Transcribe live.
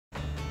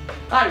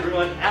Hi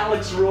everyone,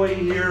 Alex Roy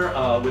here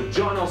with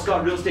John L.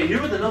 Scott Real Estate, here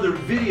with another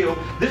video,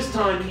 this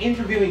time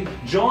interviewing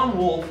John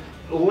Wolf,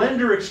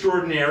 lender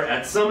extraordinaire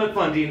at Summit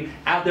Funding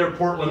at their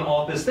Portland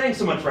office. Thanks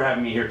so much for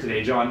having me here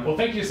today, John. Well,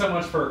 thank you so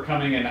much for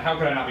coming, and how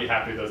could I not be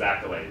happy with those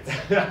accolades?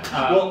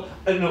 Well,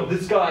 no,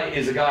 this guy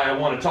is a guy I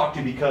want to talk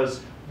to because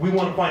we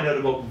want to find out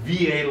about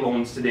VA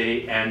loans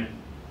today, and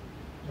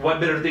what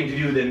better thing to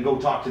do than go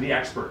talk to the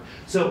expert.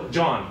 So,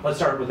 John, let's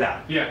start with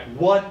that. Yeah.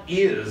 What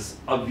is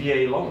a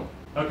VA loan?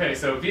 Okay,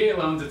 so VA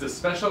loans, it's a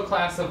special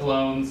class of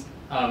loans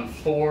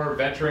for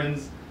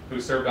veterans who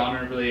served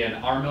honorably in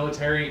our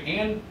military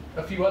and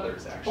a few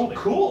others, actually. Oh,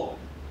 cool.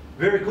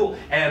 Very cool.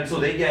 And so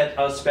they get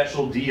a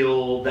special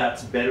deal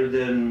that's better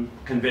than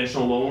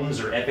conventional loans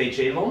or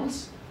FHA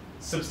loans?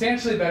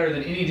 Substantially better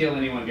than any deal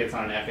anyone gets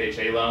on an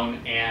FHA loan,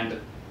 and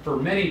for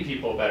many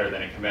people better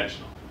than a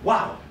conventional.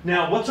 Wow.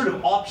 Now, what sort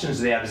of options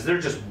do they have? Is there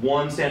just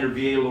one standard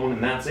VA loan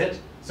and that's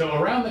it?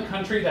 So around the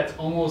country, that's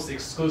almost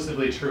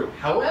exclusively true.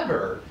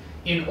 However,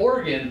 in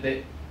Oregon,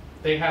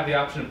 they have the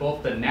option of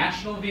both the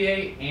National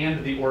VA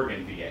and the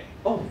Oregon VA.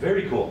 Oh,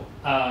 very cool.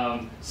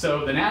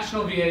 So the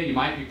National VA, you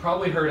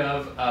probably heard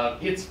of.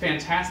 It's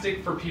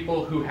fantastic for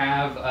people who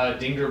have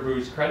dinged or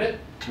bruised credit,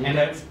 and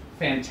it's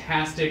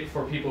fantastic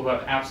for people who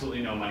have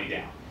absolutely no money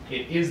down.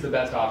 It is the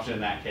best option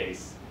in that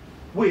case.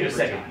 Wait a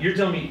second. You're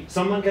telling me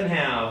someone can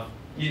have,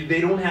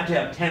 they don't have to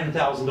have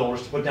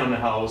 $10,000 to put down the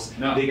house.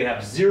 No. They can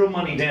have zero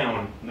money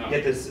down, No.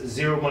 get this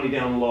zero money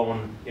down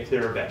loan if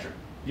they're a veteran.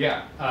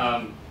 Yeah,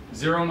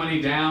 zero money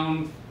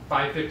down,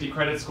 550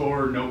 credit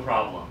score, no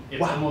problem.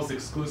 It's Wow. almost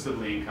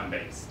exclusively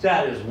income-based.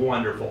 That is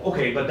wonderful.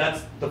 Okay, but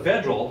that's the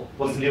federal.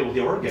 What's the deal with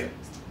the Oregon?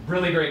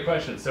 Really great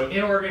question. So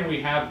in Oregon,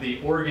 we have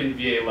the Oregon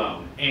VA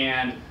loan,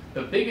 and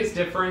the biggest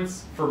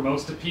difference for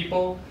most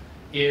people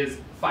is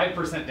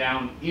 5%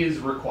 down is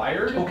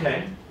required.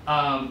 Okay.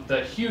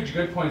 The huge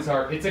good points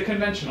are it's a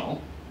conventional.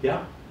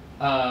 Yeah.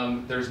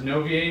 There's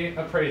no VA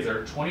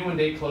appraiser.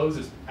 21-day close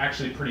is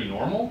actually pretty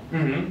normal.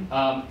 Mm-hmm.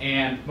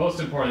 And most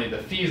importantly,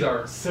 the fees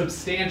are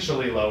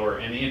substantially lower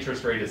and the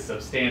interest rate is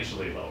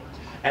substantially lower.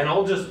 And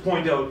I'll just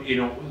point out, you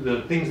know,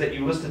 the things that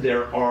you listed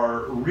there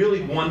are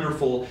really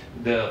wonderful.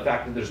 The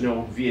fact that there's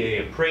no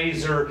VA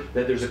appraiser,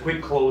 that there's a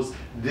quick close.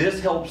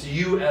 This helps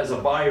you as a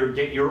buyer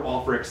get your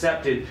offer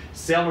accepted.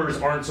 Sellers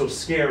aren't so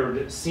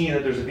scared seeing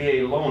that there's a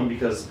VA loan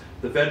because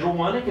the federal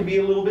one, it can be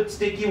a little bit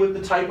sticky with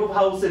the type of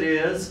house it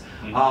is.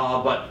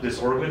 Mm-hmm. But this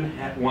Oregon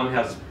one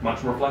has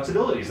much more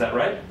flexibility, is that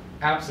right?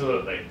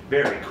 Absolutely.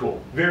 Very cool,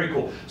 very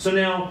cool. So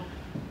now,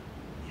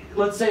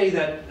 let's say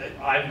that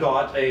I've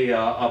got a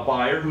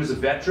buyer who's a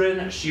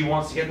veteran. She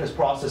wants to get this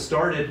process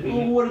started.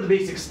 Mm-hmm. What are the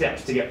basic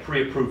steps to get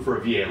pre-approved for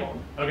a VA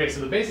loan? Okay,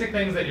 so the basic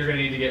things that you're going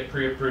to need to get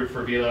pre-approved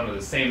for VA loan are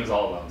the same as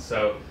all loans.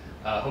 So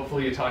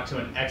hopefully you talk to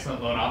an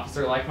excellent loan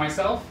officer like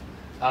myself.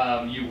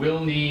 You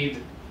will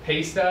need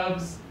pay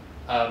stubs,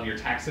 your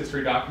tax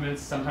history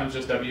documents, sometimes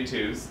just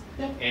W-2s,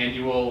 and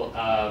you will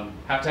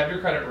have to have your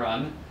credit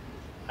run.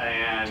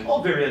 And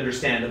all very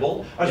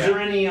understandable. Is there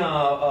any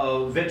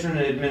veteran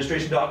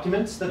administration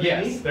documents that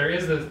they need? Yes, there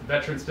is the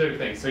veteran specific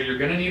thing. So you're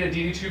going to need a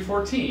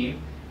DD-214,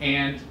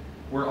 and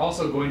we're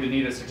also going to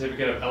need a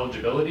certificate of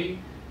eligibility.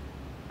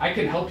 I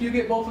can help you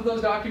get both of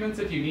those documents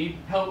if you need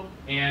help,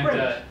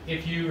 and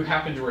if you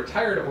happen to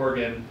retire to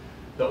Oregon,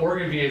 the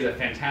Oregon VA is a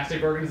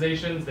fantastic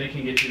organization. They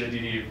can get you the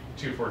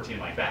DD-214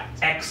 like that.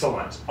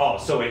 Excellent. Oh,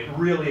 so it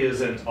really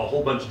isn't a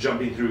whole bunch of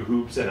jumping through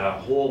hoops and a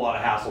whole lot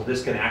of hassle.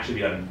 This can actually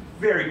be done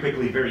very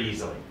quickly, very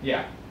easily.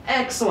 Yeah.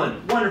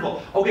 Excellent.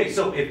 Wonderful. Okay,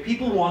 so if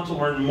people want to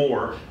learn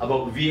more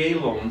about VA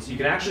loans, you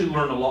can actually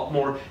learn a lot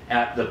more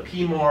at the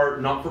PMAR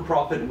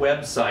not-for-profit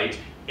website,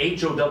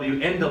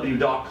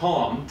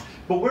 HOWNW.com.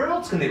 But where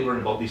else can they learn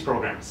about these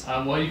programs?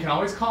 Well, you can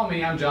always call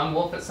me. I'm John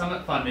Wolf at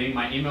Summit Funding.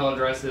 My email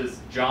address is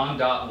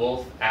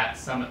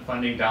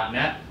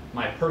john.wolf@summitfunding.net.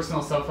 My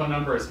personal cell phone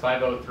number is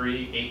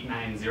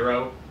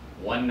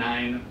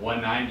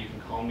 503-890-1919. You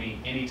can call me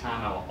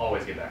anytime. I will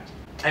always get back to you.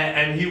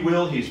 And he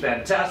will. He's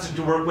fantastic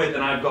to work with,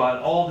 and I've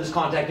got all this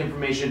contact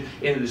information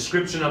in the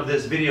description of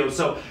this video.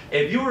 So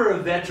if you're a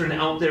veteran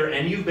out there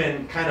and you've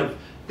been kind of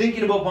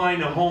thinking about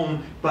buying a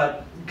home,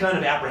 but kind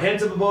of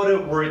apprehensive about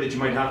it, worried that you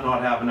might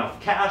not have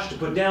enough cash to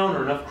put down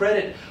or enough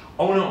credit,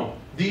 oh no,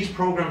 these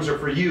programs are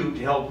for you to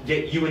help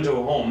get you into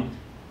a home.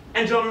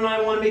 And John and I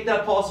want to make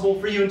that possible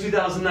for you in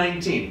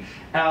 2019.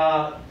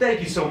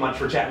 Thank you so much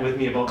for chatting with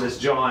me about this,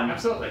 John.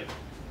 Absolutely.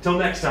 Till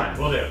next time.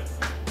 Will do.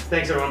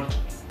 Thanks, everyone.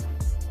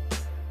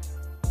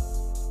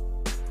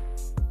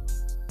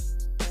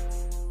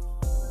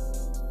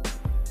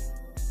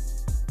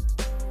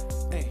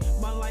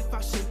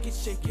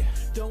 Shake it,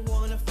 don't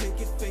wanna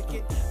fake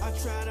it. I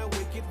try to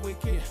wicked,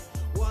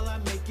 while I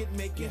make it.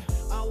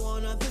 I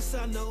wanna this,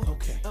 I know.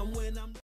 Okay. And when I'm